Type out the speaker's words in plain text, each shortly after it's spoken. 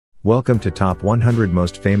Welcome to Top 100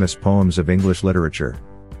 Most Famous Poems of English Literature.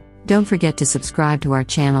 Don't forget to subscribe to our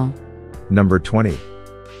channel. Number 20.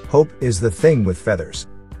 Hope is the thing with feathers.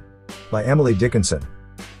 By Emily Dickinson.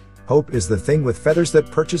 Hope is the thing with feathers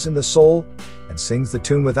that perches in the soul, and sings the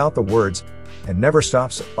tune without the words, and never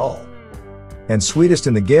stops at all. And sweetest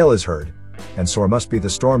in the gale is heard, and sore must be the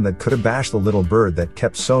storm that could abash the little bird that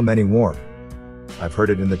kept so many warm. I've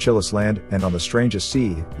heard it in the chillest land, and on the strangest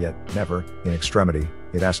sea, yet never, in extremity,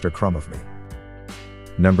 it asked a crumb of me.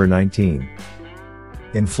 Number 19.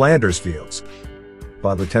 In Flanders Fields.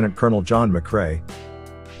 By Lieutenant Colonel John McCrae.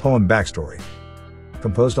 Poem backstory.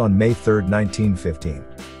 Composed on May 3, 1915.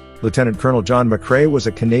 Lieutenant Colonel John McCrae was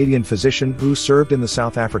a Canadian physician who served in the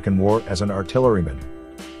South African War as an artilleryman.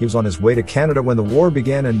 He was on his way to Canada when the war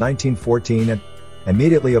began in 1914, and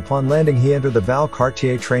immediately upon landing he entered the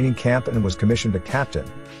Valcartier training camp and was commissioned a captain.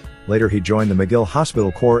 Later he joined the McGill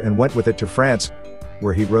Hospital Corps and went with it to France,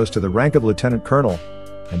 where he rose to the rank of lieutenant colonel,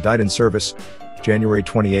 and died in service, January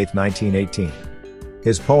 28, 1918.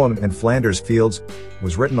 His poem In Flanders Fields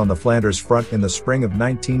was written on the Flanders front in the spring of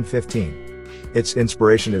 1915. Its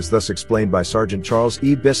inspiration is thus explained by Sergeant Charles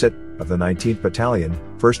E. Bissett of the 19th Battalion,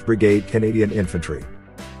 1st Brigade Canadian Infantry.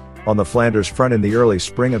 On the Flanders front in the early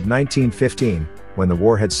spring of 1915, when the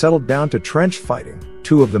war had settled down to trench fighting,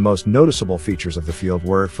 two of the most noticeable features of the field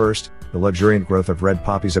were, first, the luxuriant growth of red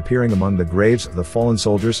poppies appearing among the graves of the fallen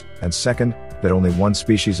soldiers, and second, that only one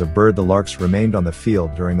species of bird, the larks, remained on the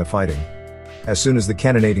field during the fighting. As soon as the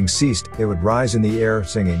cannonading ceased, they would rise in the air,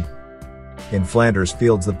 singing, "In Flanders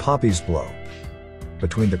fields the poppies blow.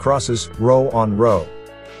 Between the crosses, row on row,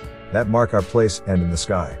 that mark our place and in the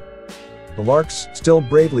sky. The larks, still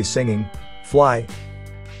bravely singing, fly,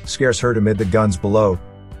 scarce heard amid the guns below.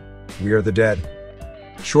 We are the dead.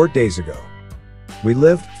 Short days ago we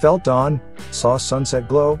lived, felt dawn, saw sunset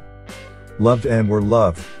glow, loved and were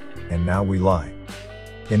loved, and now we lie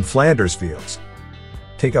in Flanders fields.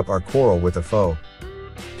 Take up our quarrel with the foe.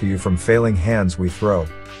 To you from failing hands we throw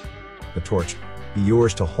the torch, be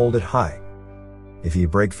yours to hold it high. If ye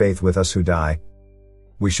break faith with us who die,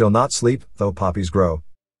 we shall not sleep, though poppies grow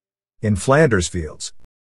in Flanders fields."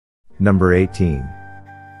 Number 18.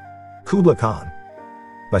 Kubla Khan.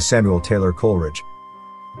 By Samuel Taylor Coleridge.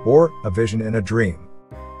 Or, A Vision in a Dream.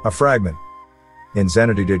 A fragment. In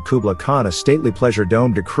Xanadu did Kubla Khan a stately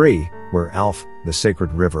pleasure-dome decree, where Alf, the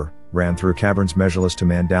sacred river, ran through caverns measureless to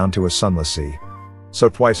man down to a sunless sea. So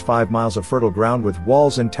twice 5 miles of fertile ground with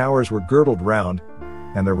walls and towers were girdled round,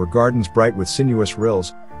 and there were gardens bright with sinuous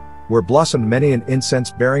rills, where blossomed many an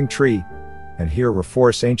incense-bearing tree, and here were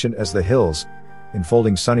forests ancient as the hills,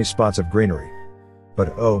 enfolding sunny spots of greenery.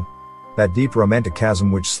 But oh, that deep romantic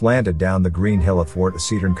chasm which slanted down the green hill athwart a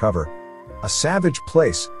cedarn cover. A savage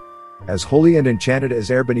place, as holy and enchanted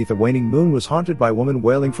as ere beneath a waning moon was haunted by woman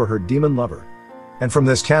wailing for her demon lover. And from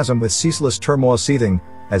this chasm with ceaseless turmoil seething,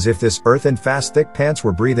 as if this earth in fast thick pants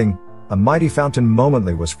were breathing, a mighty fountain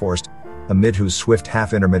momently was forced, amid whose swift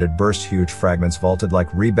half-intermitted burst huge fragments vaulted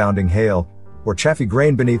like rebounding hail, or chaffy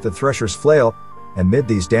grain beneath the thresher's flail, and mid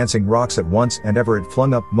these dancing rocks at once and ever it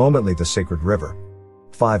flung up momently the sacred river.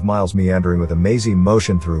 5 miles meandering with a mazy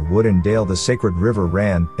motion through wood and dale the sacred river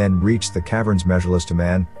ran, then reached the caverns measureless to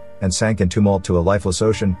man, and sank in tumult to a lifeless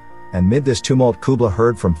ocean, and mid this tumult Kubla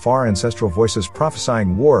heard from far ancestral voices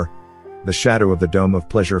prophesying war. The shadow of the dome of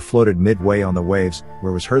pleasure floated midway on the waves,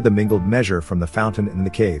 where was heard the mingled measure from the fountain in the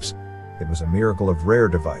caves. It was a miracle of rare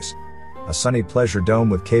device, a sunny pleasure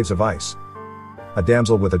dome with caves of ice. A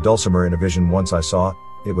damsel with a dulcimer in a vision once I saw,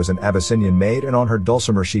 it was an Abyssinian maid, and on her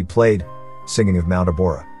dulcimer she played, singing of Mount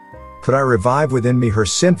Abora. Could I revive within me her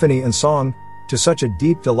symphony and song, to such a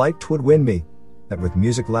deep delight 'twould win me, that with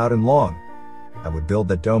music loud and long, I would build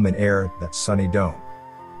that dome in air, that sunny dome,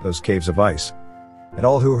 those caves of ice. And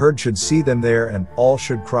all who heard should see them there, and all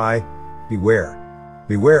should cry, beware,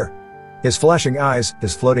 beware, his flashing eyes,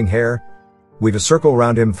 his floating hair, weave a circle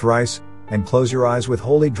round him thrice, and close your eyes with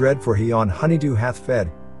holy dread, for he on honeydew hath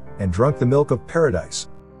fed, and drunk the milk of paradise.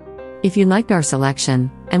 If you liked our selection,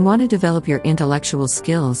 and want to develop your intellectual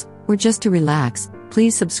skills, or just to relax,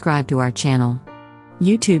 please subscribe to our channel.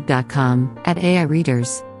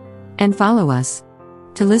 youtube.com/AIReaders. And follow us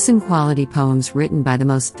to listen quality poems written by the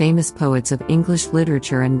most famous poets of English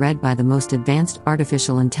literature and read by the most advanced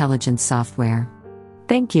artificial intelligence software.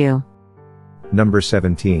 Thank you. Number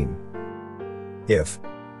 17. If.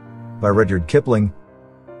 By Rudyard Kipling.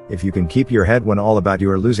 If you can keep your head when all about you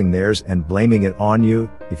are losing theirs and blaming it on you,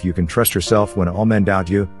 if you can trust yourself when all men doubt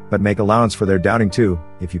you, but make allowance for their doubting too,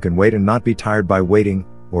 if you can wait and not be tired by waiting,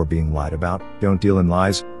 or being lied about, don't deal in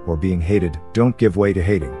lies, or being hated, don't give way to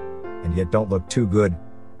hating, and yet don't look too good,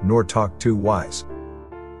 nor talk too wise.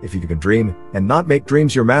 if you can dream, and not make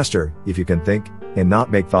dreams your master, if you can think, and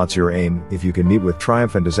not make thoughts your aim, if you can meet with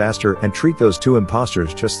triumph and disaster, and treat those two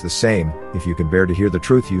impostors just the same, if you can bear to hear the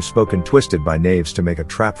truth you've spoken twisted by knaves to make a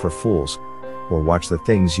trap for fools, or watch the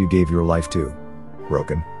things you gave your life to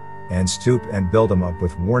broken, and stoop and build them up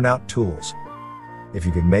with worn-out tools. If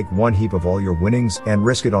you can make one heap of all your winnings and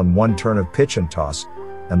risk it on one turn of pitch and toss,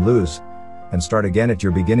 and lose, and start again at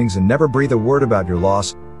your beginnings and never breathe a word about your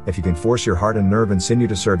loss, if you can force your heart and nerve and sinew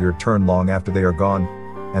to serve your turn long after they are gone,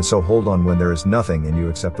 and so hold on when there is nothing in you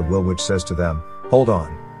except the will which says to them, hold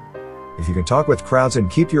on. If you can talk with crowds and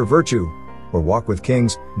keep your virtue, or walk with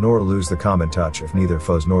kings, nor lose the common touch, if neither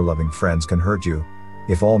foes nor loving friends can hurt you,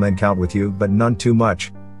 if all men count with you but none too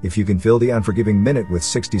much, if you can fill the unforgiving minute with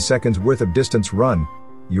 60 seconds worth of distance run,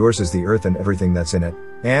 yours is the earth and everything that's in it,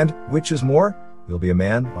 and, which is more, you'll be a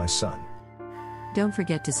man, my son. Don't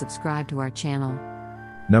forget to subscribe to our channel.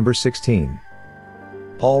 Number 16.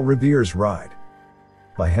 Paul Revere's Ride.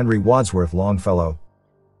 By Henry Wadsworth Longfellow.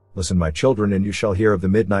 Listen, my children, and you shall hear of the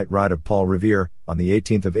midnight ride of Paul Revere, on the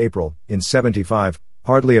 18th of April, in 75.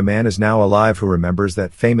 Hardly a man is now alive who remembers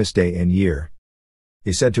that famous day and year.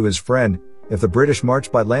 He said to his friend, if the British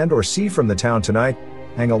march by land or sea from the town tonight,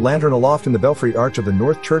 hang a lantern aloft in the belfry arch of the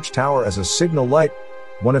North Church Tower as a signal light,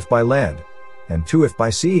 one if by land, and two if by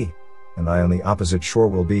sea, and I on the opposite shore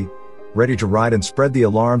will be, ready to ride and spread the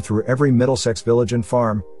alarm through every Middlesex village and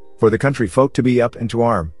farm, for the country folk to be up and to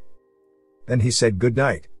arm. Then he said good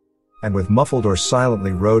night, and with muffled or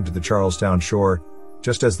silently rode to the Charlestown shore,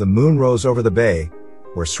 just as the moon rose over the bay,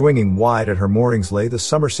 where swinging wide at her moorings lay the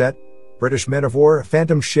Somerset, British men of war, a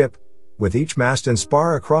phantom ship, with each mast and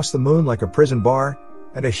spar across the moon like a prison bar,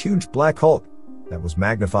 and a huge black hulk that was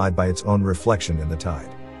magnified by its own reflection in the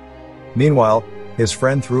tide. Meanwhile, his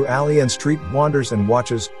friend through alley and street wanders and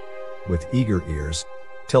watches, with eager ears,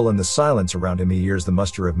 till in the silence around him he hears the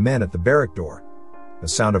muster of men at the barrack door, the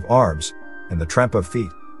sound of arms, and the tramp of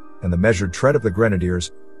feet, and the measured tread of the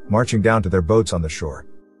grenadiers, marching down to their boats on the shore.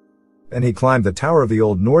 Then he climbed the tower of the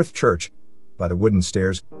old North Church, by the wooden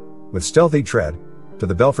stairs, with stealthy tread, to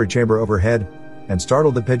the belfry chamber overhead, and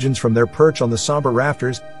startled the pigeons from their perch on the somber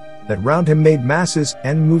rafters, that round him made masses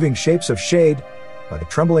and moving shapes of shade, by the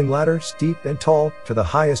trembling ladder, steep and tall, to the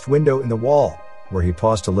highest window in the wall, where he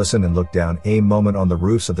paused to listen and look down a moment on the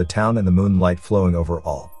roofs of the town and the moonlight flowing over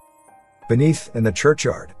all. Beneath, in the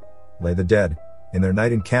churchyard, lay the dead, in their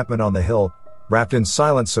night encampment on the hill, wrapped in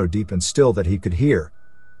silence so deep and still that he could hear,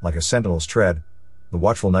 like a sentinel's tread, the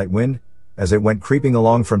watchful night wind, as it went creeping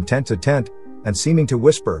along from tent to tent, and seeming to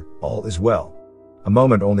whisper, all is well. A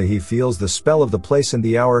moment only he feels the spell of the place and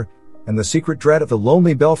the hour, and the secret dread of the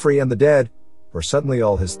lonely belfry and the dead, for suddenly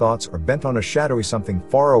all his thoughts are bent on a shadowy something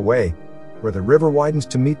far away, where the river widens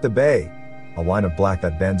to meet the bay, a line of black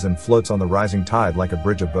that bends and floats on the rising tide like a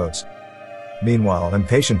bridge of boats. Meanwhile,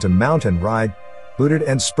 impatient to mount and ride, booted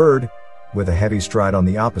and spurred, with a heavy stride on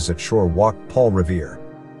the opposite shore walked Paul Revere.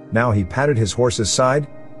 Now he patted his horse's side,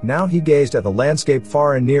 now he gazed at the landscape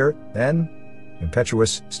far and near, then,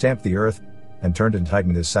 impetuous, stamped the earth, and turned and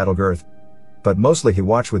tightened his saddle girth. But mostly he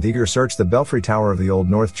watched with eager search the belfry tower of the old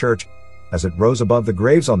North Church, as it rose above the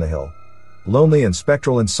graves on the hill, lonely and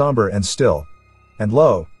spectral and somber and still. And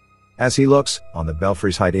lo, as he looks, on the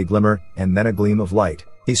belfry's height a glimmer, and then a gleam of light.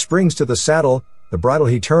 He springs to the saddle, the bridle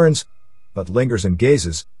he turns, but lingers and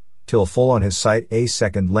gazes, till full on his sight a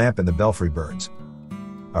second lamp in the belfry burns.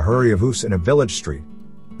 A hurry of hoofs in a village street,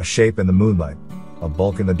 a shape in the moonlight, a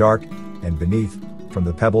bulk in the dark, and beneath, from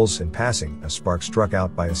the pebbles in passing, a spark struck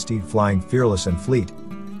out by a steed flying fearless and fleet.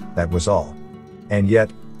 That was all. And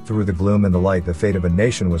yet, through the gloom and the light, the fate of a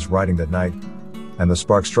nation was riding that night, and the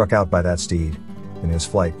spark struck out by that steed, in his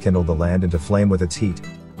flight kindled the land into flame with its heat.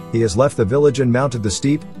 He has left the village and mounted the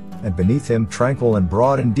steep, and beneath him, tranquil and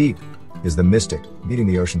broad and deep, is the mystic, meeting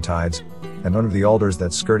the ocean tides, and under the alders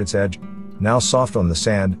that skirt its edge, now soft on the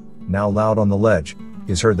sand, now loud on the ledge,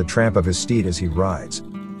 is heard the tramp of his steed as he rides.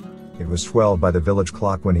 It was 12 by the village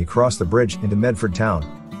clock when he crossed the bridge into Medford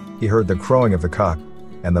town. He heard the crowing of the cock,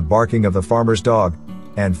 and the barking of the farmer's dog,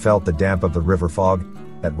 and felt the damp of the river fog,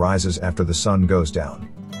 that rises after the sun goes down.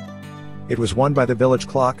 It was 1 by the village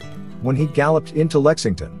clock, when he galloped into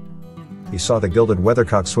Lexington. He saw the gilded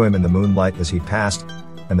weathercock swim in the moonlight as he passed,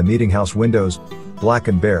 and the meeting-house windows, black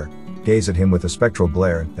and bare, gaze at him with a spectral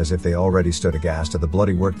glare, as if they already stood aghast at the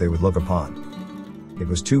bloody work they would look upon. It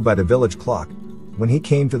was 2 by the village clock, when he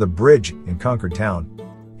came to the bridge in Concord town.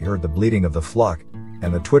 He heard the bleating of the flock,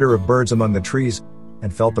 and the twitter of birds among the trees,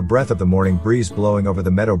 and felt the breath of the morning breeze blowing over the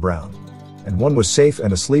meadow brown. And one was safe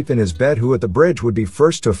and asleep in his bed who at the bridge would be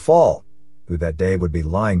first to fall, who that day would be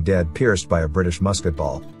lying dead pierced by a British musket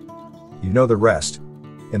ball. You know the rest.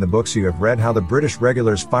 In the books you have read how the British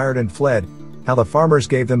regulars fired and fled, how the farmers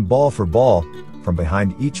gave them ball for ball, from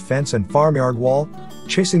behind each fence and farmyard wall,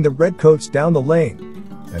 chasing the redcoats down the lane,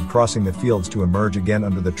 and crossing the fields to emerge again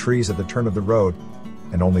under the trees at the turn of the road,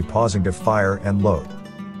 and only pausing to fire and load.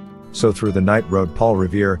 So through the night rode Paul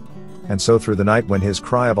Revere, and so through the night went his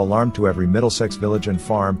cry of alarm to every Middlesex village and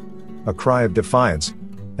farm, a cry of defiance,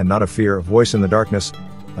 and not of fear, a voice in the darkness,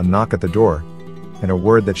 a knock at the door, and a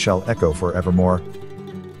word that shall echo for evermore.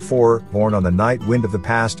 For, born on the night wind of the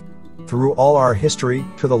past, through all our history,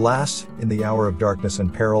 to the last, in the hour of darkness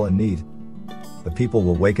and peril and need, the people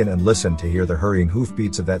will waken and listen to hear the hurrying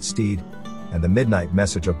hoofbeats of that steed, and the midnight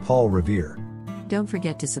message of Paul Revere. Don't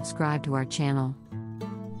forget to subscribe to our channel.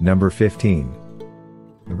 Number 15.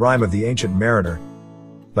 The Rime of the Ancient Mariner,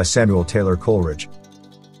 by Samuel Taylor Coleridge.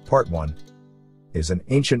 Part 1. Is an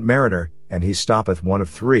ancient mariner, and he stoppeth one of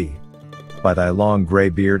three. By thy long grey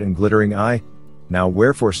beard and glittering eye, now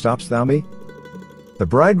wherefore stopp'st thou me? The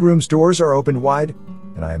bridegroom's doors are opened wide,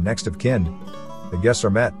 and I am next of kin. The guests are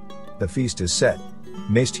met, the feast is set,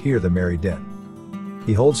 mayst hear the merry din.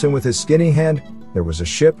 He holds him with his skinny hand, there was a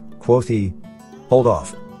ship, quoth he, hold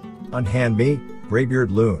off, unhand me,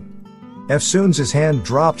 greybeard loon. Eftsoons his hand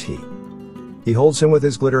dropped he. He holds him with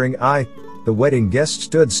his glittering eye, the wedding guest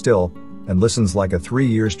stood still, and listens like a 3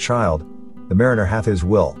 years child, the mariner hath his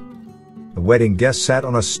will. The wedding guest sat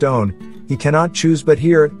on a stone, he cannot choose but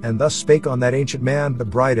hear it, and thus spake on that ancient man, the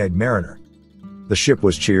bright-eyed mariner. The ship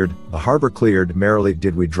was cheered, the harbor cleared, merrily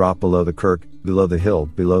did we drop below the kirk, below the hill,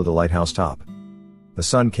 below the lighthouse top. The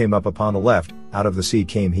sun came up upon the left, out of the sea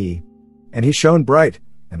came he, and he shone bright,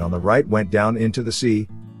 and on the right went down into the sea.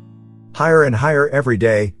 Higher and higher every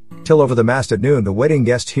day, till over the mast at noon the wedding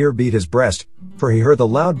guest here beat his breast, for he heard the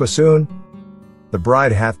loud bassoon. The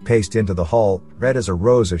bride hath paced into the hall, red as a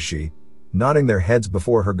rose is she, nodding their heads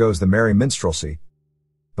before her goes the merry minstrelsy.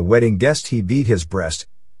 The wedding guest he beat his breast,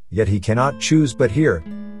 yet he cannot choose but hear,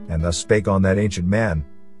 and thus spake on that ancient man,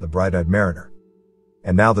 the bright-eyed mariner.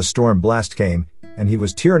 And now the storm blast came, and he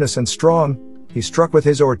was tyrannous and strong, he struck with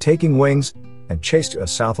his o'ertaking wings, and chased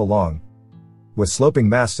us south along. With sloping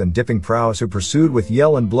masts and dipping prows who pursued with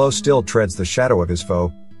yell and blow still treads the shadow of his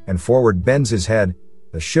foe, and forward bends his head,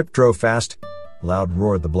 the ship drove fast, loud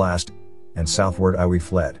roared the blast, and southward we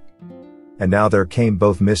fled. And now there came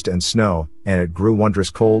both mist and snow, and it grew wondrous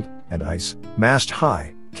cold, and ice, mast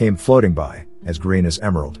high, came floating by, as green as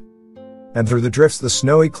emerald. And through the drifts the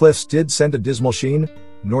snowy cliffs did send a dismal sheen,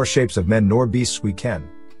 nor shapes of men nor beasts we ken.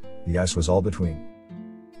 The ice was all between.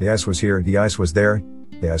 The ice was here, the ice was there,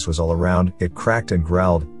 the ice was all around, it cracked and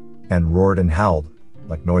growled, and roared and howled,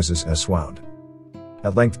 like noises as swound.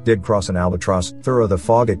 At length did cross an albatross, thorough the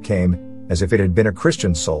fog it came, as if it had been a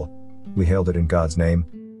Christian soul, we hailed it in God's name.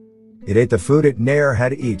 It ate the food it ne'er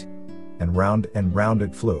had eat, and round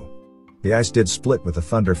it flew. The ice did split with a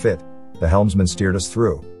thunder fit, the helmsman steered us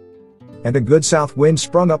through. And a good south wind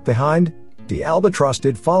sprung up behind, the albatross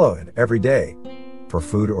did follow it every day, for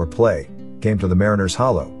food or play, came to the mariner's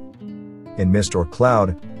hollow. In mist or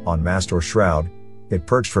cloud, on mast or shroud, it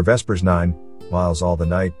perched for vespers 9, whiles all the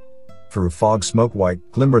night, through fog smoke white,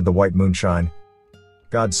 glimmered the white moonshine.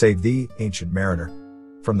 God save thee, ancient mariner,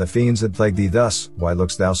 from the fiends that plague thee thus, why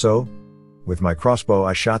look'st thou so? With my crossbow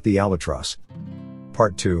I shot the albatross.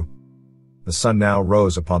 Part 2. The sun now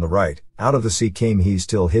rose upon the right, out of the sea came he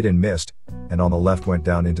still hid in mist, and on the left went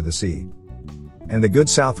down into the sea. And the good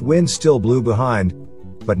south wind still blew behind,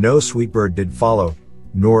 but no sweet bird did follow,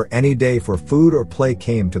 nor any day for food or play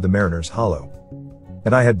came to the mariner's hollow.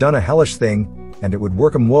 And I had done a hellish thing, and it would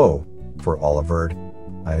work 'em woe, for all averred,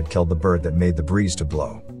 I had killed the bird that made the breeze to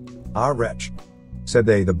blow. Ah wretch, said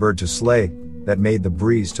they, the bird to slay, that made the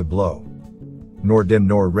breeze to blow. Nor dim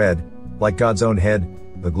nor red, like God's own head,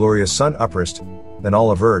 the glorious sun uprist, then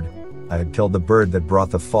all averred, I had killed the bird that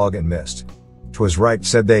brought the fog and mist. 'Twas right,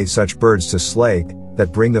 said they, such birds to slay,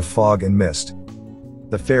 that bring the fog and mist.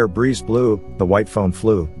 The fair breeze blew, the white foam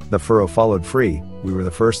flew, the furrow followed free, we were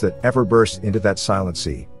the first that ever burst into that silent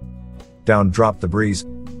sea. Down dropped the breeze,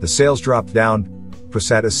 the sails dropped down, 'twas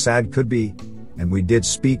sad as sad could be, and we did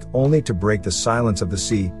speak only to break the silence of the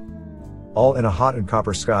sea. All in a hot and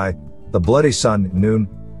copper sky, the bloody sun, noon,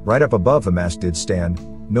 right up above the mast did stand,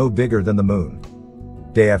 no bigger than the moon.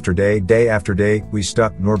 Day after day, we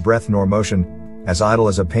stuck, nor breath nor motion, as idle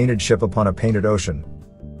as a painted ship upon a painted ocean.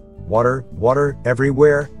 Water, water,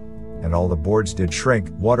 everywhere, and all the boards did shrink,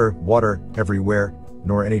 water, water, everywhere,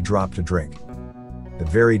 nor any drop to drink. The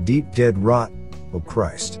very deep did rot, O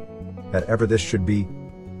Christ, that ever this should be,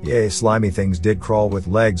 yea, slimy things did crawl with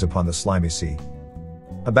legs upon the slimy sea.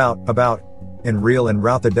 About, in reel and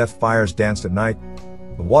rout the death fires danced at night,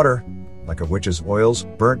 the like a witch's oils,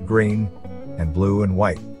 burnt green, and blue and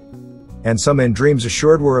white. And some in dreams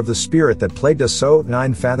assured were of the spirit that plagued us so,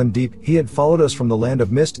 9 fathom deep, he had followed us from the land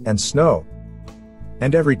of mist and snow.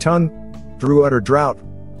 And every tongue, through utter drought,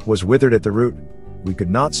 was withered at the root. We could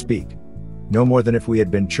not speak, no more than if we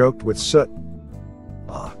had been choked with soot.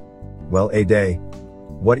 Ah, well a day,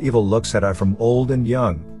 what evil looks had I from old and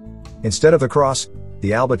young. Instead of the cross,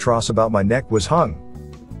 the albatross about my neck was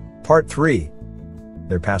hung. Part 3.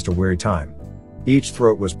 There passed a weary time. Each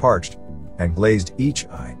throat was parched, and glazed each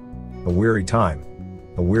eye. A weary time.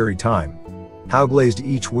 A weary time. How glazed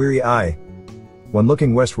each weary eye. When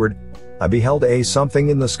looking westward, I beheld a something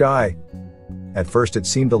in the sky. At first it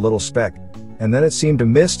seemed a little speck, and then it seemed a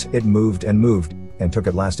mist. It moved, and took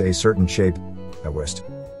at last a certain shape, I wist.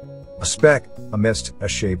 A speck, a mist, a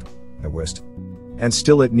shape, I wist. And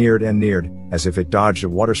still it neared and neared, as if it dodged a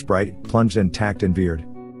water sprite, plunged and tacked and veered.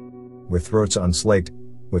 With throats unslaked,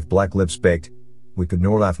 with black lips baked, we could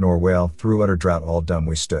nor laugh nor wail, through utter drought all dumb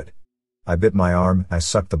we stood. I bit my arm, I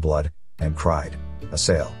sucked the blood, and cried, a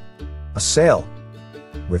sail! A sail!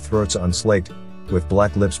 With throats unslaked, with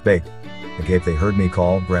black lips baked, agape they heard me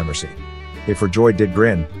call, Gramercy. They for joy did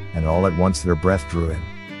grin, and all at once their breath drew in,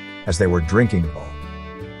 as they were drinking all.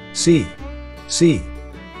 See! See!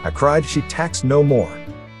 I cried, she tacks no more.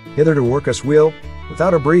 Hither to work us wheel,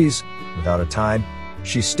 without a breeze, without a tide,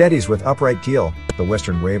 she steadies with upright keel. The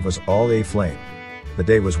western wave was all a flame. The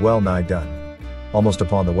day was well nigh done. Almost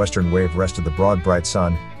upon the western wave rested the broad bright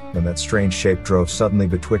sun, when that strange shape drove suddenly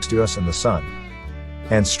betwixt us and the sun.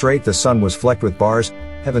 And straight the sun was flecked with bars,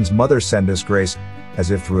 heaven's mother send us grace, as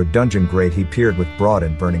if through a dungeon grate he peered with broad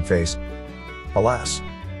and burning face. Alas!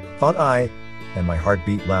 Thought I, and my heart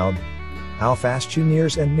beat loud, how fast she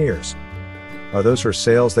nears and nears. Are those her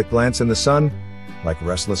sails that glance in the sun, like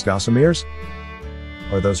restless gossameres?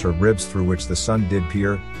 Are those her ribs through which the sun did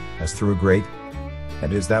peer, as through a grate?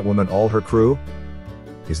 And is that woman all her crew?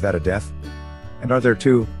 Is that a death? And are there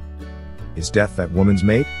two? Is death that woman's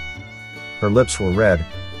mate? Her lips were red,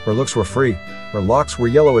 her looks were free, her locks were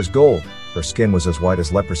yellow as gold, her skin was as white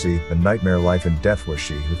as leprosy, the nightmare life in death was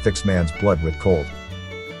she who fixed man's blood with cold.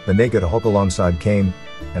 The naked hulk alongside came,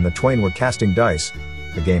 and the twain were casting dice.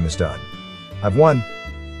 The game is done. I've won,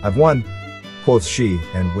 quoth she,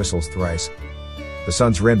 and whistles thrice. The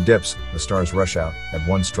sun's rim dips, the stars rush out, at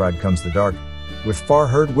one stride comes the dark, with far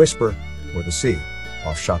heard whisper, or the sea,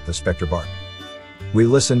 off shot the spectre bark. We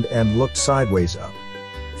listened and looked sideways up.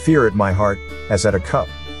 Fear at my heart, as at a cup,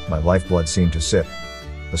 my lifeblood seemed to sip.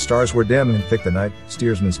 The stars were dim and thick the night,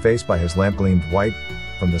 steersman's face by his lamp gleamed white,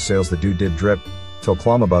 from the sails the dew did drip, till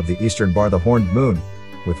clomb above the eastern bar the horned moon,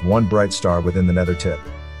 with one bright star within the nether tip.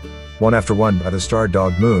 One after one by the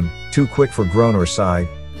star-dogged moon, too quick for groan or sigh,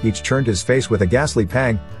 each turned his face with a ghastly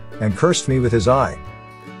pang, and cursed me with his eye.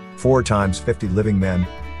 4 times 50 living men,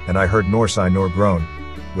 and I heard nor sigh nor groan,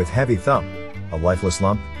 with heavy thump, a lifeless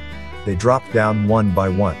lump, they dropped down one by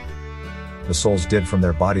one. The souls did from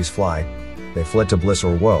their bodies fly, they fled to bliss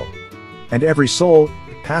or woe. And every soul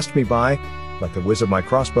passed me by, like the whiz of my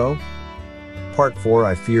crossbow. Part 4.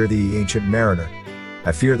 I fear thee, ancient mariner.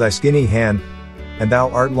 I fear thy skinny hand, and thou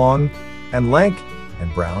art long, and lank,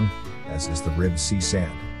 and brown, as is the ribbed sea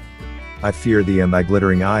sand. I fear thee and thy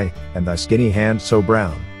glittering eye, and thy skinny hand so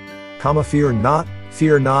brown. Fear not,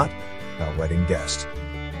 thou wedding guest.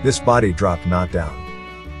 This body dropped not down.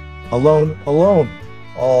 Alone, alone,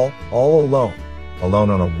 all alone, alone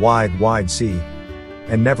on a wide, wide sea,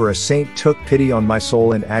 and never a saint took pity on my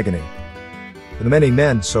soul in agony. The many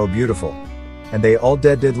men so beautiful, and they all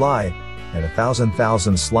dead did lie, and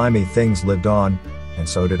 1,000,000 slimy things lived on, and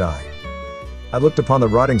so did I. I looked upon the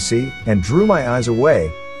rotting sea, and drew my eyes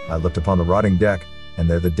away. I looked upon the rotting deck, and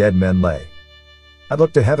there the dead men lay. I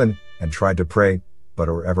looked to heaven, and tried to pray, but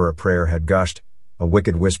or ever a prayer had gushed, a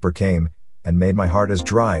wicked whisper came, and made my heart as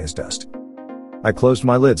dry as dust. I closed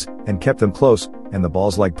my lids, and kept them close, and the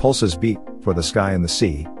balls like pulses beat, for the sky and the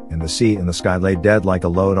sea and the sky lay dead like a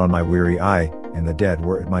load on my weary eye, and the dead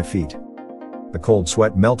were at my feet. The cold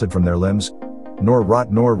sweat melted from their limbs, nor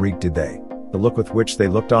rot nor reek did they. The look with which they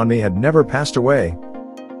looked on me had never passed away.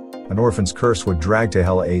 An orphan's curse would drag to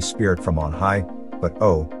hell a spirit from on high, but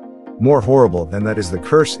oh, more horrible than that is the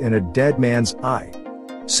curse in a dead man's eye.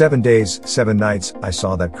 7 days, 7 nights, I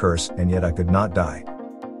saw that curse, and yet I could not die.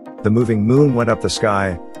 The moving moon went up the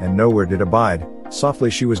sky, and nowhere did abide, softly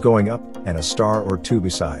she was going up, and a star or two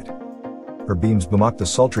beside. Her beams bemocked the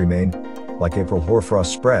sultry main, like April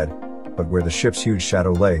hoarfrost spread, but where the ship's huge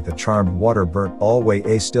shadow lay, the charmed water burnt alway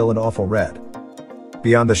a still and awful red.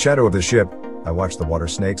 Beyond the shadow of the ship, I watched the water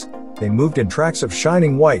snakes, they moved in tracks of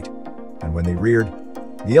shining white, and when they reared,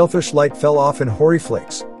 the elfish light fell off in hoary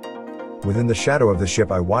flakes. Within the shadow of the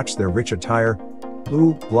ship I watched their rich attire,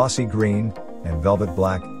 blue, glossy green, and velvet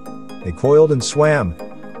black. They coiled and swam,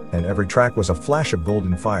 and every track was a flash of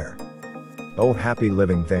golden fire. Oh, happy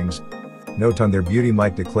living things! No tongue their beauty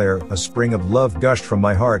might declare, a spring of love gushed from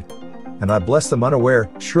my heart, and I blessed them unaware,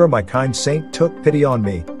 sure my kind saint took pity on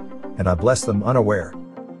me, and I blessed them unaware.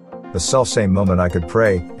 The selfsame moment I could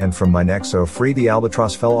pray, and from my neck so free the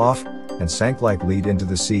albatross fell off, and sank like lead into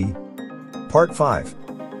the sea. Part 5.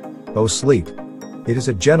 O sleep! It is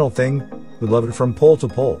a gentle thing, who loved it from pole to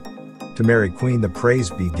pole. To Mary Queen the praise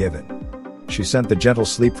be given. She sent the gentle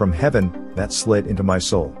sleep from heaven, that slid into my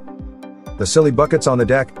soul. The silly buckets on the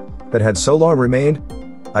deck, that had so long remained,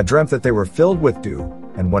 I dreamt that they were filled with dew,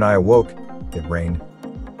 and when I awoke, it rained.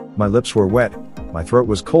 My lips were wet, my throat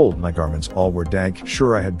was cold, my garments all were dank,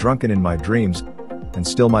 sure I had drunken in my dreams, and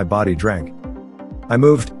still my body drank. I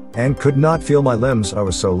moved, and could not feel my limbs, I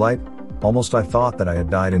was so light, almost I thought that I had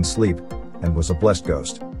died in sleep, and was a blessed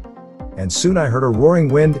ghost. And soon I heard a roaring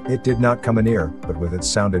wind, it did not come anear, but with its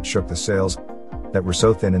sound it shook the sails, that were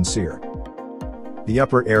so thin and sere. The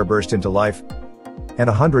upper air burst into life, and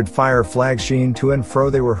 100 fire flags sheen to and fro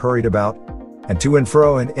they were hurried about, and to and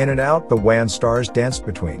fro and in and out the wan stars danced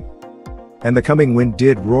between. And the coming wind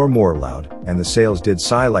did roar more loud, and the sails did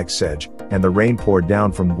sigh like sedge, and the rain poured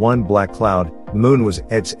down from one black cloud, the moon was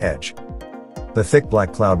at its edge. The thick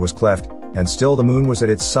black cloud was cleft, and still the moon was at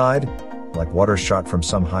its side, like water shot from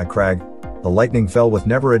some high crag, the lightning fell with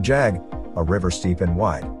never a jag, a river steep and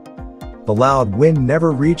wide. The loud wind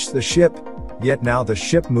never reached the ship, yet now the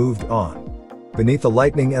ship moved on. Beneath the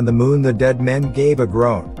lightning and the moon the dead men gave a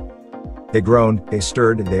groan. They groaned, they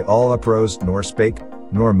stirred, they all uprose, nor spake,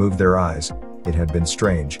 nor moved their eyes. It had been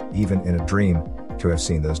strange, even in a dream, to have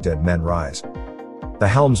seen those dead men rise. The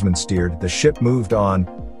helmsman steered, the ship moved on,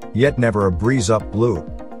 yet never a breeze up blew.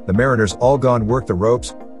 The mariners all gone work the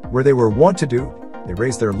ropes, where they were wont to do, they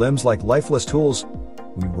raised their limbs like lifeless tools.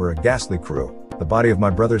 We were a ghastly crew. The body of my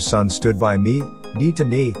brother's son stood by me, knee to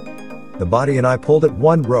knee. The body and I pulled at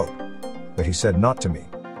one rope, but he said not to me,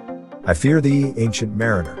 I fear thee, ancient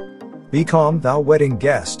mariner. Be calm, thou wedding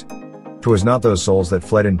guest. 'Twas not those souls that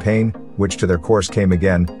fled in pain, which to their course came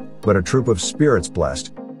again, but a troop of spirits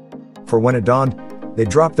blessed. For when it dawned, they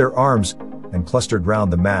dropped their arms, and clustered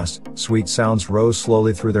round the mast, sweet sounds rose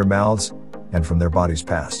slowly through their mouths, and from their bodies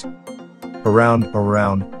passed. Around,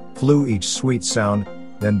 around, flew each sweet sound,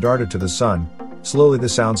 then darted to the sun. Slowly the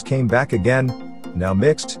sounds came back again, now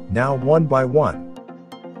mixed, now one by one.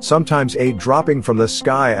 Sometimes a dropping from the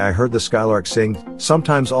sky I heard the skylark sing,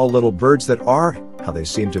 sometimes all little birds that are, how they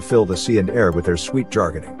seem to fill the sea and air with their sweet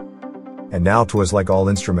jargoning. And now 'twas like all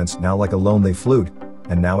instruments, now like a lonely flute,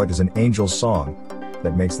 and now it is an angel's song,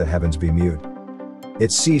 that makes the heavens be mute.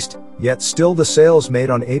 It ceased, yet still the sails made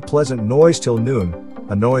on a pleasant noise till noon,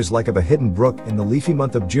 a noise like of a hidden brook in the leafy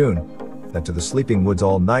month of June, that to the sleeping woods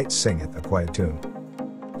all night singeth a quiet tune.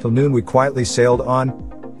 Till noon we quietly sailed on,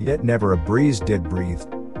 yet never a breeze did breathe.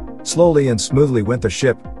 Slowly and smoothly went the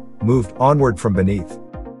ship, moved onward from beneath.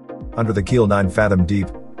 Under the keel 9 fathom deep,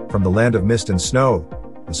 from the land of mist and snow,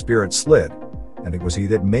 the spirit slid, and it was he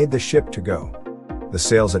that made the ship to go. The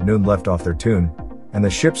sails at noon left off their tune, and the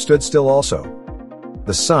ship stood still also.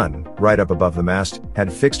 The sun, right up above the mast,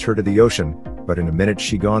 had fixed her to the ocean, but in a minute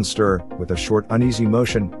she gone stir, with a short uneasy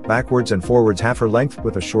motion, backwards and forwards half her length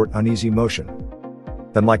with a short uneasy motion.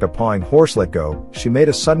 Then like a pawing horse let go, she made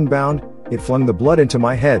a sudden bound, it flung the blood into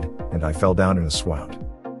my head, and I fell down in a swound.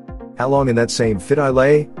 How long in that same fit I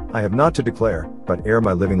lay, I have not to declare, but ere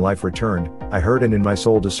my living life returned, I heard and in my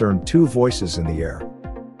soul discerned 2 voices in the air.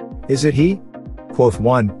 Is it he? Quoth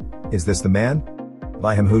one, is this the man?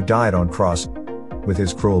 By him who died on cross, with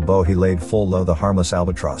his cruel bow he laid full low the harmless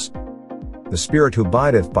albatross. The spirit who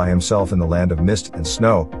bideth by himself in the land of mist and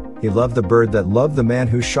snow, he loved the bird that loved the man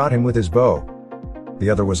who shot him with his bow. The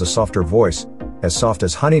other was a softer voice, as soft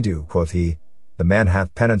as honeydew, quoth he, the man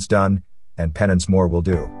hath penance done, and penance more will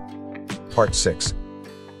do. Part 6.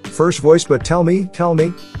 First voice, but tell me,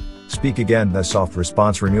 speak again, the soft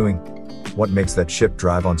response renewing, what makes that ship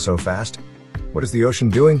drive on so fast? What is the ocean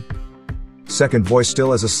doing? Second voice,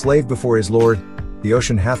 still as a slave before his lord, the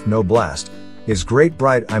ocean hath no blast, his great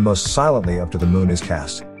bright eye most silently up to the moon is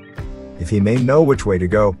cast. If he may know which way to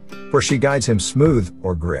go, for she guides him smooth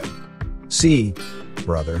or grim. See,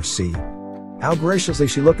 brother, see, how graciously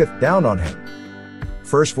she looketh down on him.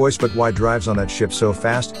 First voice, but why drives on that ship so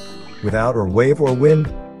fast, without or wave or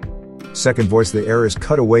wind? Second voice, the air is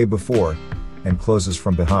cut away before, and closes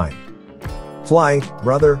from behind. Fly,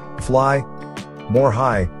 brother, fly, more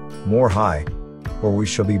high, or we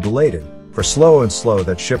shall be belated, for slow and slow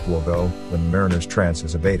that ship will go, when the mariner's trance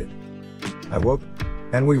is abated. I woke,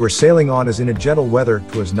 And we were sailing on as in a gentle weather,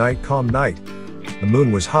 'twas night, calm night. The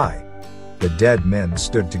moon was high. The dead men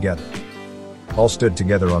stood together. All stood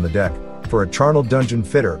together on the deck, for a charnel dungeon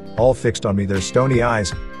fitter, all fixed on me their stony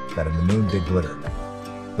eyes, that in the moon did glitter.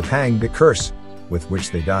 The pang, the curse, with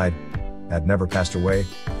which they died, had never passed away.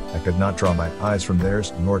 I could not draw my eyes from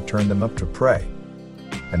theirs, nor turn them up to pray.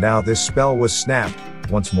 And now this spell was snapped,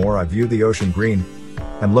 once more I viewed the ocean green,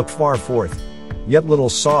 and looked far forth, yet little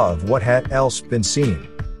saw of what had else been seen.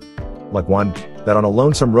 Like one, that on a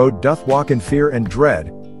lonesome road doth walk in fear and dread,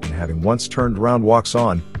 and having once turned round walks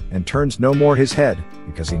on, and turns no more his head,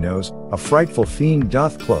 because he knows, a frightful fiend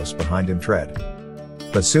doth close behind him tread.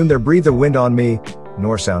 But soon there breathed a wind on me,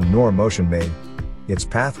 nor sound nor motion made. Its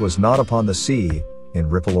path was not upon the sea, in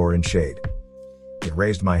ripple or in shade. It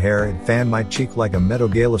raised my hair, it fanned my cheek like a meadow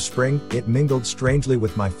gale of spring, it mingled strangely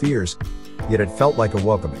with my fears, yet it felt like a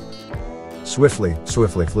welcoming. Swiftly,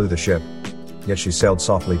 swiftly flew the ship, yet she sailed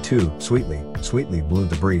softly too, sweetly, sweetly blew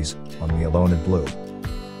the breeze, on me alone it blew.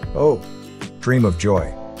 Oh, dream of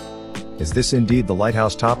joy! Is this indeed the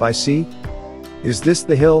lighthouse top I see? Is this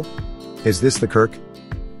the hill? Is this the kirk?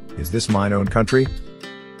 Is this mine own country?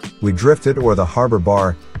 We drifted o'er the harbor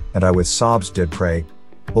bar, and I with sobs did pray,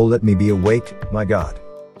 oh let me be awake, my God,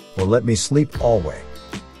 or let me sleep alway.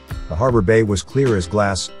 The harbor bay was clear as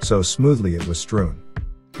glass, so smoothly it was strewn.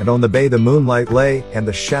 And on the bay the moonlight lay, and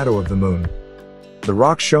the shadow of the moon. The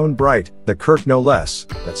rock shone bright, the kirk no less,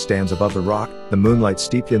 that stands above the rock, the moonlight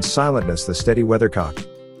steeped in silentness the steady weathercock.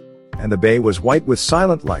 And the bay was white with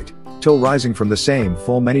silent light, till rising from the same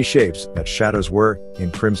full many shapes, that shadows were,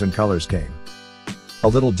 in crimson colors came. A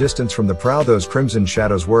little distance from the prow those crimson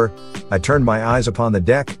shadows were, I turned my eyes upon the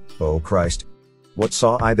deck, O Christ! What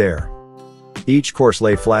saw I there? Each course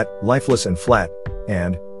lay flat, lifeless and flat,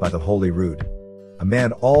 and, by the holy rood, a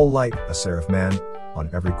man all light, a seraph man, on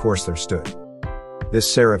every course there stood.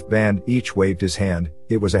 This seraph band each waved his hand,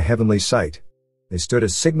 it was a heavenly sight. They stood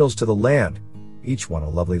as signals to the land, each one a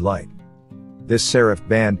lovely light. This seraph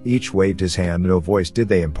band each waved his hand, no voice did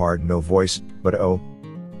they impart, no voice, but oh,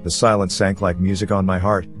 the silence sank like music on my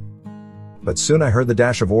heart. But soon I heard the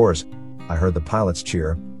dash of oars, I heard the pilot's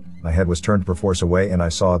cheer, my head was turned perforce away and I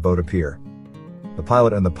saw a boat appear. The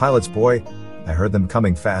pilot and the pilot's boy, I heard them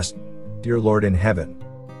coming fast, dear Lord in heaven.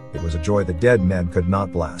 It was a joy the dead men could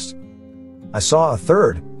not blast. I saw a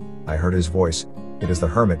third, I heard his voice, it is the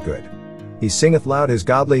hermit good. He singeth loud his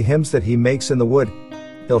godly hymns that he makes in the wood.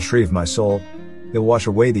 He'll shrieve my soul, he'll wash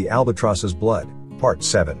away the albatross's blood. Part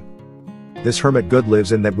 7. This hermit good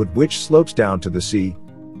lives in that wood which slopes down to the sea.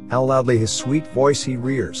 How loudly his sweet voice he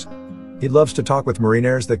rears. He loves to talk with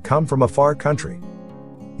mariners that come from a far country.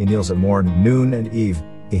 He kneels at morn, noon, and eve,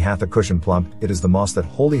 he hath a cushion plump, it is the moss that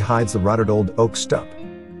wholly hides the rotted old oak stump.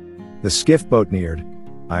 The skiff boat neared,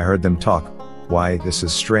 I heard them talk, why this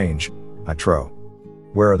is strange, I trow.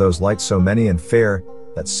 Where are those lights so many and fair,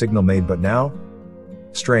 that signal made but now?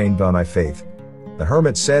 Strained by my faith, the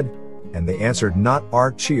hermit said, and they answered not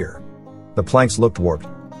our cheer. The planks looked warped,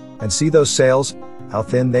 and see those sails, how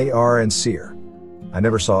thin they are and sere. I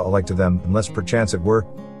never saw a like to them, unless perchance it were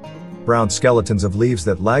brown skeletons of leaves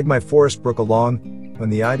that lag my forest brook along, when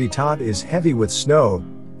the ivy top is heavy with snow,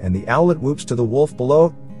 and the owlet whoops to the wolf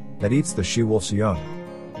below, that eats the she-wolf's young.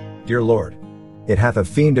 Dear Lord, it hath a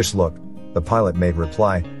fiendish look, the pilot made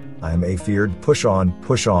reply, I am afeard, push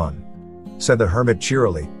on, said the hermit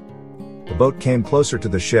cheerily. The boat came closer to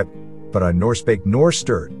the ship, but I nor spake nor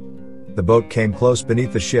stirred. The boat came close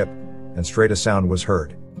beneath the ship, and straight a sound was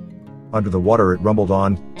heard. Under the water it rumbled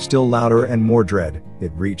on, still louder and more dread,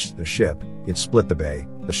 it reached the ship, it split the bay,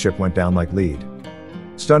 the ship went down like lead.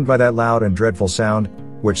 Stunned by that loud and dreadful sound,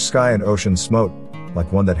 which sky and ocean smote,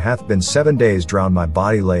 like one that hath been 7 days drowned my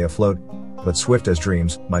body lay afloat, but swift as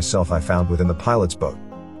dreams, myself I found within the pilot's boat.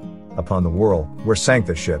 Upon the whirl, where sank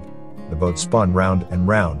the ship, the boat spun round and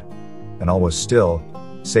round, and all was still,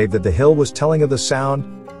 save that the hill was telling of the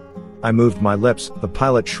sound. I moved my lips, the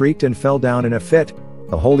pilot shrieked and fell down in a fit,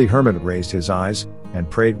 the holy hermit raised his eyes, and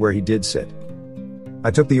prayed where he did sit.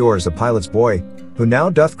 I took the oars, the pilot's boy, who now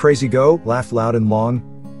doth crazy go, laughed loud and long,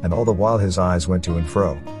 and all the while his eyes went to and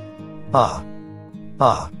fro. Ah!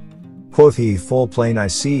 Ah! Quoth he, full plain I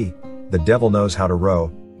see, the devil knows how to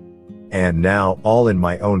row. And now, all in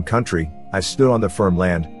my own country, I stood on the firm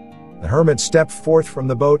land. The hermit stepped forth from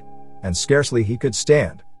the boat, and scarcely he could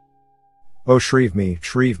stand. Oh shrieve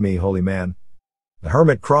me, holy man. The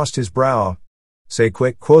hermit crossed his brow. Say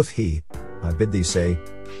quick, quoth he, I bid thee say,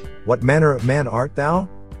 what manner of man art thou?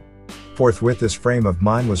 Forthwith this frame of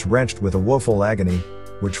mine was wrenched with a woeful agony,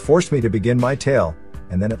 which forced me to begin my tale,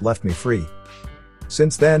 and then it left me free.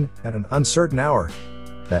 Since then, at an uncertain hour,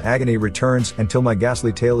 That agony returns until my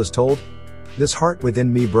ghastly tale is told. This heart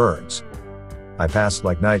within me burns. I pass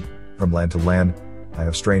like night, from land to land. I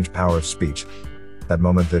have strange power of speech. That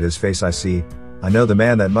moment that his face I see, I know the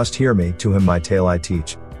man that must hear me, to him my tale I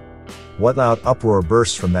teach. What loud uproar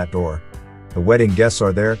bursts from that door! The wedding guests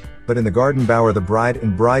are there, but in the garden bower the bride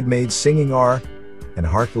and bridemaids singing are, and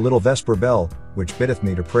hark the little vesper bell, which biddeth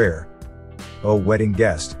me to prayer. O wedding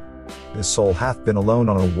guest! This soul hath been alone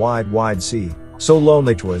on a wide, wide sea, so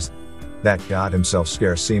lonely 'twas, that God himself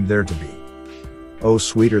scarce seemed there to be. Oh,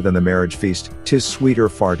 sweeter than the marriage feast, 'tis sweeter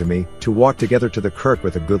far to me, to walk together to the kirk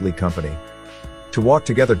with a goodly company. To walk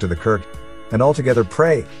together to the kirk, and all together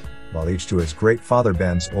pray, while each to his great Father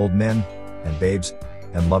bends, old men, and babes,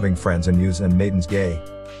 and loving friends and youths and maidens gay.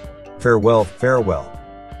 Farewell, farewell.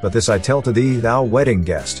 But this I tell to thee, thou wedding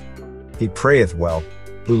guest. He prayeth well,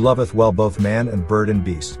 who loveth well both man and bird and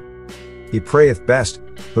beast. He prayeth best,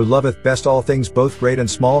 who loveth best all things both great and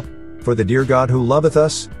small, for the dear God who loveth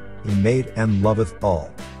us, he made and loveth all.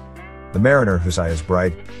 The mariner whose eye is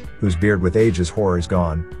bright, whose beard with age's horror is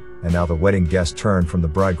gone, and now the wedding guest turned from the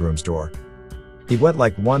bridegroom's door. He went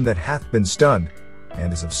like one that hath been stunned,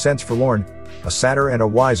 and is of sense forlorn, a sadder and a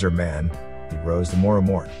wiser man, he rose the more and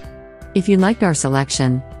more. If you liked our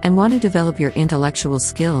selection, and want to develop your intellectual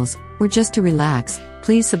skills, or just to relax,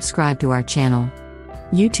 please subscribe to our channel.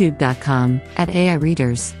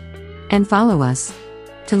 youtube.com/AIReaders. And follow us.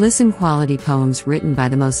 To listen quality poems written by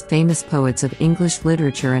the most famous poets of English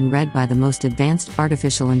literature and read by the most advanced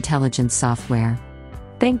artificial intelligence software.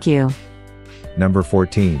 Thank you. Number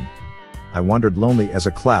 14. I Wandered Lonely as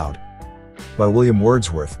a Cloud, by William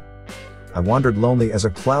Wordsworth. I wandered lonely as a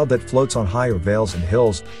cloud that floats on higher vales and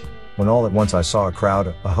hills, when all at once I saw a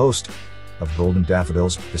crowd, a host, of golden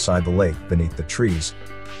daffodils, beside the lake, beneath the trees,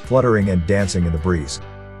 fluttering and dancing in the breeze.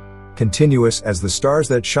 Continuous as the stars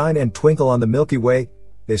that shine and twinkle on the Milky Way,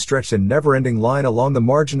 they stretched in never-ending line along the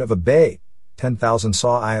margin of a bay. 10,000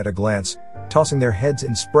 saw I at a glance, tossing their heads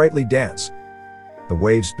in sprightly dance. The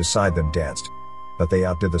waves beside them danced, but they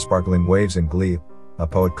outdid the sparkling waves in glee. A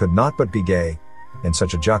poet could not but be gay. In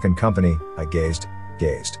such a jocund company, I gazed,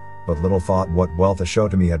 but little thought what wealth a show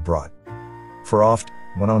to me had brought. For oft,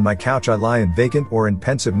 when on my couch I lie in vacant or in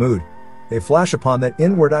pensive mood, they flash upon that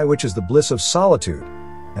inward eye which is the bliss of solitude,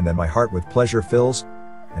 and then my heart with pleasure fills,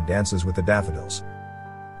 and dances with the daffodils.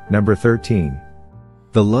 Number 13.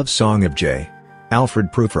 The Love Song of J.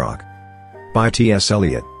 Alfred Prufrock, by T.S.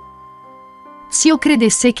 Eliot. S'io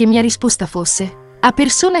credesse che mia risposta fosse a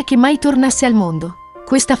persona che mai tornasse al mondo,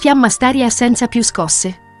 questa fiamma staria senza più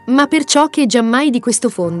scosse, ma perciò che giammai di questo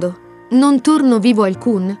fondo non torno vivo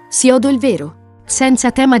alcun, si odo il vero,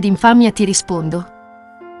 senza tema d'infamia ti rispondo.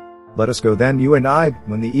 Let us go then, you and I,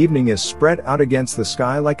 when the evening is spread out against the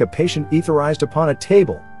sky like a patient etherized upon a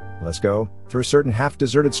table. Let's go, through certain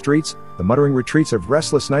half-deserted streets, the muttering retreats of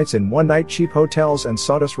restless nights in one-night cheap hotels and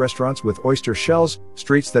sawdust restaurants with oyster shells,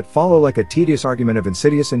 streets that follow like a tedious argument of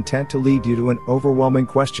insidious intent to lead you to an overwhelming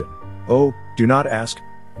question. Oh, do not ask,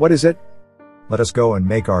 what is it? Let us go and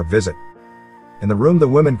make our visit. In the room the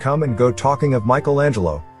women come and go talking of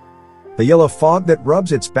Michelangelo. The yellow fog that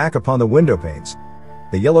rubs its back upon the window panes.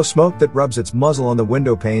 The yellow smoke that rubs its muzzle on the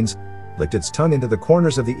window panes, licked its tongue into the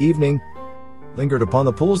corners of the evening, lingered upon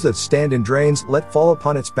the pools that stand in drains, let fall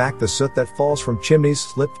upon its back the soot that falls from chimneys,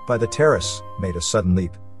 slipped by the terrace, made a sudden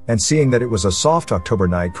leap, and seeing that it was a soft October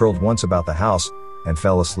night, curled once about the house, and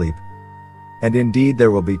fell asleep. And indeed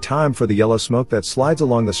there will be time for the yellow smoke that slides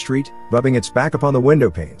along the street, rubbing its back upon the window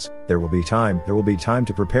panes. There will be time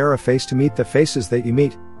to prepare a face to meet the faces that you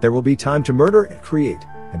meet. There will be time to murder and create,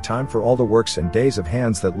 and time for all the works and days of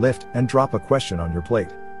hands that lift and drop a question on your plate.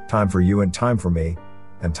 Time for you and time for me,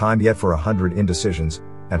 and time yet for 100 indecisions,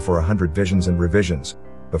 and for 100 visions and revisions,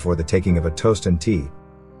 before the taking of a toast and tea.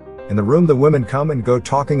 In the room the women come and go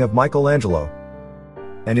talking of Michelangelo.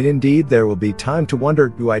 And indeed there will be time to wonder,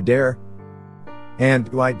 do I dare?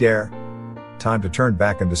 And do I dare? Time to turn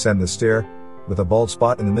back and descend the stair, with a bald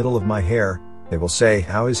spot in the middle of my hair. They will say,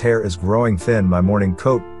 how his hair is growing thin, my morning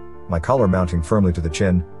coat, my collar mounting firmly to the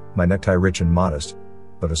chin, my necktie rich and modest,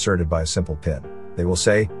 but asserted by a simple pin. They will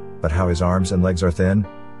say, but how his arms and legs are thin,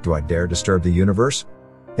 do I dare disturb the universe?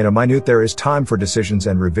 In a minute there is time for decisions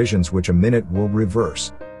and revisions which a minute will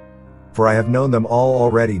reverse. For I have known them all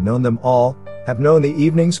already, known them all, have known the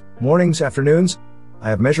evenings, mornings, afternoons. I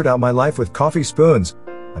have measured out my life with coffee spoons.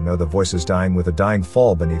 I know the voices dying with a dying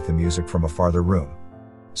fall beneath the music from a farther room.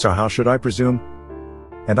 So how should I presume?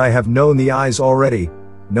 And I have known the eyes already,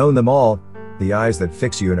 known them all, the eyes that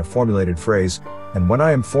fix you in a formulated phrase, and when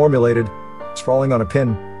I am formulated, sprawling on a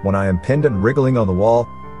pin, when I am pinned and wriggling on the wall,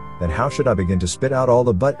 then how should I begin to spit out all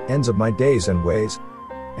the butt ends of my days and ways?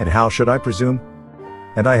 And how should I presume?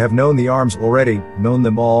 And I have known the arms already, known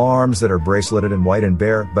them all, arms that are braceleted and white and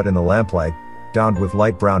bare, but in the lamplight, donned with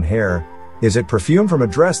light brown hair. Is it perfume from a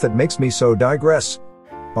dress that makes me so digress?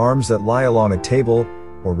 Arms that lie along a table,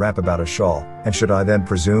 or wrap about a shawl, and should I then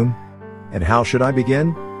presume? And how should I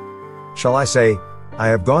begin? Shall I say, I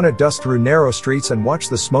have gone at dusk through narrow streets and watched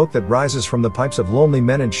the smoke that rises from the pipes of lonely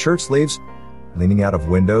men in shirt sleeves, leaning out of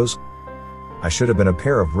windows? I should have been a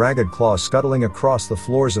pair of ragged claws scuttling across the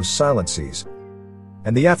floors of silent seas.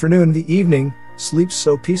 And the afternoon, the evening, sleeps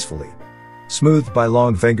so peacefully, smoothed by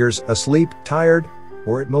long fingers, asleep, tired,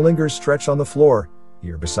 or it malingers stretched on the floor,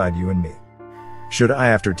 here beside you and me. Should I,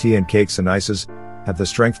 after tea and cakes and ices, have the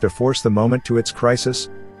strength to force the moment to its crisis?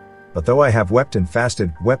 But though I have wept and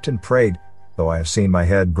fasted, wept and prayed, though I have seen my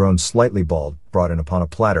head grown slightly bald, brought in upon a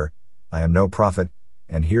platter, I am no prophet,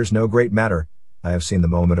 and here's no great matter. I have seen the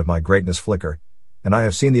moment of my greatness flicker, and I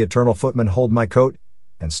have seen the eternal footman hold my coat,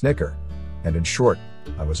 and snicker, and in short,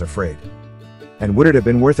 I was afraid. And would it have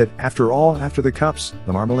been worth it, after all, after the cups,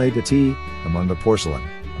 the marmalade, the tea, among the porcelain,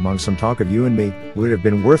 among some talk of you and me, would it have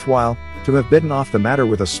been worthwhile, to have bitten off the matter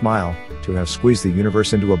with a smile, to have squeezed the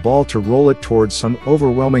universe into a ball, to roll it towards some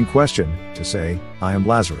overwhelming question, to say, I am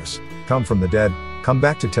Lazarus, come from the dead, come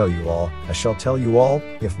back to tell you all, I shall tell you all,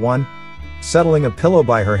 if one, settling a pillow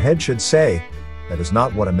by her head, should say, that is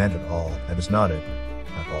not what I meant at all, that is not it,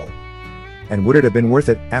 at all. And would it have been worth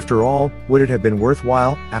it, after all, would it have been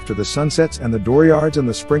worthwhile, after the sunsets and the dooryards and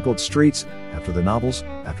the sprinkled streets, after the novels,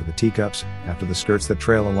 after the teacups, after the skirts that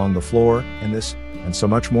trail along the floor, and this, and so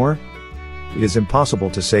much more? It is impossible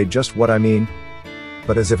to say just what I mean,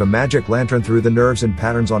 but as if a magic lantern threw the nerves in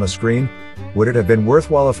patterns on a screen, would it have been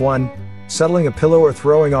worthwhile if one, settling a pillow or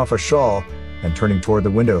throwing off a shawl, and turning toward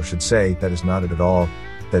the window, should say, that is not it at all,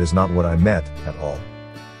 that is not what I meant at all.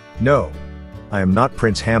 No, I am not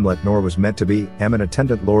Prince Hamlet, nor was meant to be, am an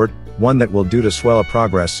attendant lord, one that will do to swell a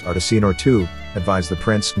progress, or to scene or two, advised the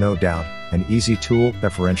prince, no doubt, an easy tool,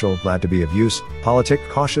 deferential, glad to be of use, politic,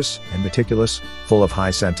 cautious, and meticulous, full of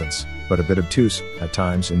high sentence, but a bit obtuse, at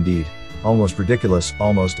times indeed, almost ridiculous,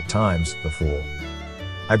 almost at times, the fool.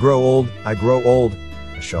 I grow old,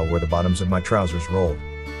 I shall wear the bottoms of my trousers rolled.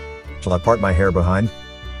 Shall I part my hair behind?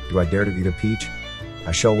 Do I dare to eat a peach?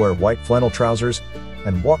 I shall wear white flannel trousers,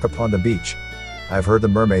 and walk upon the beach. I have heard the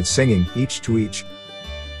mermaids singing, each to each.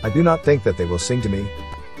 I do not think that they will sing to me.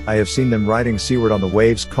 I have seen them riding seaward on the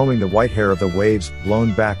waves, combing the white hair of the waves,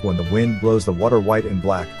 blown back when the wind blows the water white and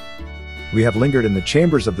black. We have lingered in the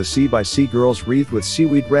chambers of the sea by sea girls wreathed with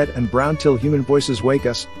seaweed red and brown till human voices wake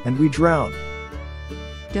us, and we drown.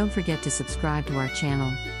 Don't forget to subscribe to our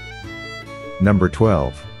channel. Number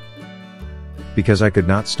 12. Because I Could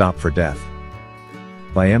Not Stop for Death.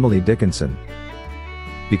 By Emily Dickinson.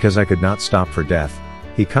 Because I could not stop for death,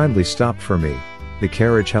 he kindly stopped for me. The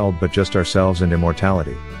carriage held but just ourselves and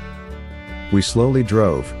immortality. We slowly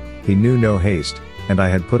drove, he knew no haste, and I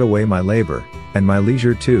had put away my labor, and my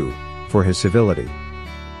leisure too, for his civility.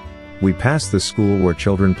 We passed the school where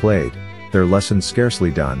children played, their lessons scarcely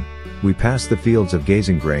done. We passed the fields of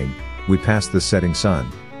gazing grain, we passed the setting sun.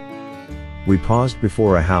 We paused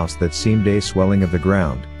before a house that seemed a swelling of the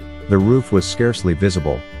ground. The roof was scarcely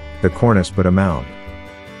visible, the cornice but a mound.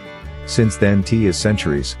 Since then tea is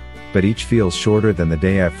centuries, but each feels shorter than the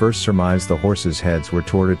day I first surmised the horses' heads were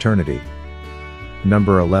toward eternity.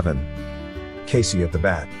 Number 11. Casey at the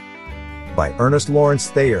Bat. By Ernest Lawrence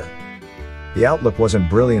Thayer. The outlook wasn't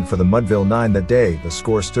brilliant for the Mudville Nine that day. The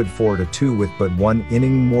score stood 4-2 with but one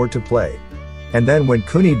inning more to play. And then when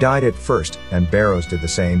Cooney died at first, and Barrows did the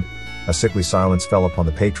same, a sickly silence fell upon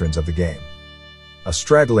the patrons of the game. A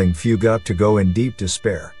straggling few got up to go in deep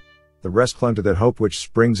despair. The rest clung to that hope which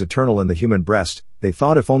springs eternal in the human breast. They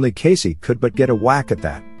thought if only Casey could but get a whack at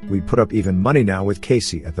that, we'd put up even money now with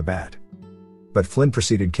Casey at the bat. But Flynn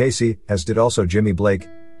preceded Casey, as did also Jimmy Blake,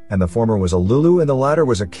 and the former was a Lulu and the latter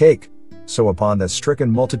was a cake. So upon that stricken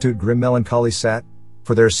multitude grim melancholy sat,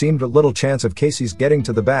 for there seemed but little chance of Casey's getting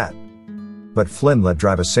to the bat. But Flynn let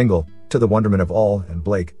drive a single, to the wonderment of all, and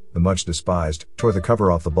Blake, the much despised, tore the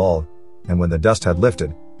cover off the ball, and when the dust had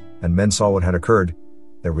lifted, and men saw what had occurred,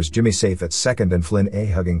 there was Jimmy safe at second and Flynn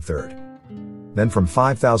hugging third. Then from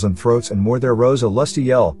 5,000 throats and more there rose a lusty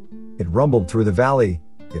yell. It rumbled through the valley,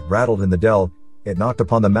 it rattled in the dell, it knocked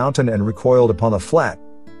upon the mountain and recoiled upon the flat,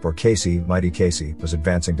 for Casey, mighty Casey, was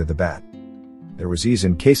advancing to the bat. There was ease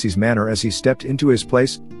in Casey's manner as he stepped into his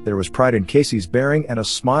place, there was pride in Casey's bearing and a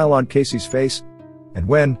smile on Casey's face, and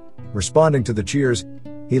when, responding to the cheers,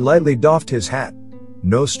 he lightly doffed his hat,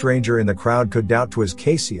 no stranger in the crowd could doubt 'twas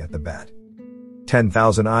Casey at the bat.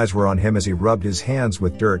 10,000 eyes were on him as he rubbed his hands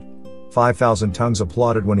with dirt, 5,000 tongues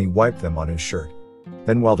applauded when he wiped them on his shirt.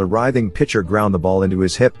 Then while the writhing pitcher ground the ball into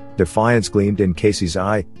his hip, defiance gleamed in Casey's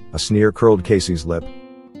eye, a sneer curled Casey's lip.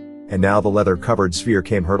 And now the leather-covered sphere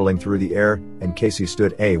came hurtling through the air, and Casey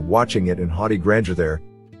stood watching it in haughty grandeur there.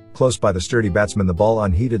 Close by the sturdy batsman the ball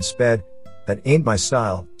unheeded sped. "That ain't my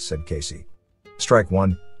style," said Casey. "Strike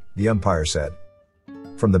one," the umpire said.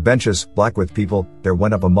 From the benches, black with people, there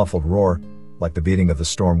went up a muffled roar, like the beating of the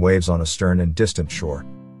storm waves on a stern and distant shore.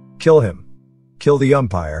 "Kill him! Kill the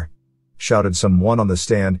umpire!" shouted someone on the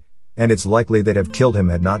stand, and it's likely they'd have killed him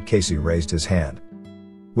had not Casey raised his hand.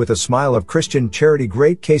 With a smile of Christian charity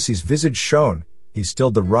great Casey's visage shone, he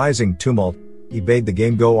stilled the rising tumult, he bade the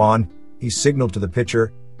game go on, he signaled to the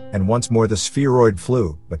pitcher, and once more the spheroid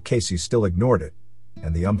flew, but Casey still ignored it,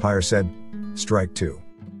 and the umpire said, "Strike two."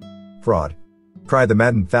 "Fraud!" cried the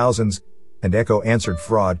maddened thousands, and echo answered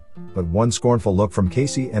fraud, but one scornful look from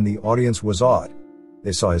Casey and the audience was awed.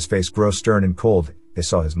 They saw his face grow stern and cold, they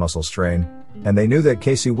saw his muscles strain, and they knew that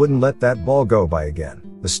Casey wouldn't let that ball go by again.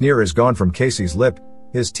 The sneer is gone from Casey's lip,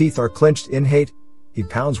 his teeth are clenched in hate, he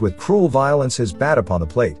pounds with cruel violence his bat upon the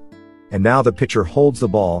plate. And now the pitcher holds the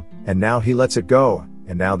ball, and now he lets it go,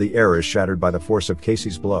 and now the air is shattered by the force of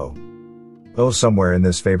Casey's blow. Oh, somewhere in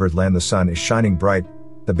this favored land the sun is shining bright,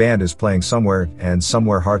 the band is playing somewhere, and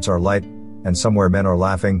somewhere hearts are light, and somewhere men are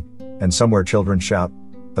laughing, and somewhere children shout,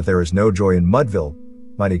 but there is no joy in Mudville,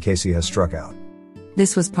 mighty Casey has struck out.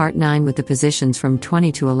 This was part 9 with the positions from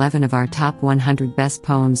 20 to 11 of our top 100 best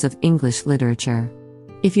poems of English literature.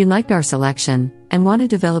 If you liked our selection, and want to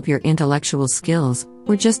develop your intellectual skills,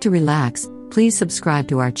 or just to relax, please subscribe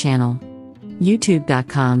to our channel.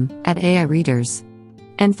 youtube.com/AIReaders.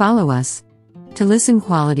 And follow us. To listen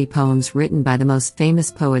quality poems written by the most famous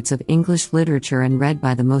poets of English literature and read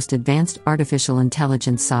by the most advanced artificial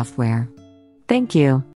intelligence software. Thank you.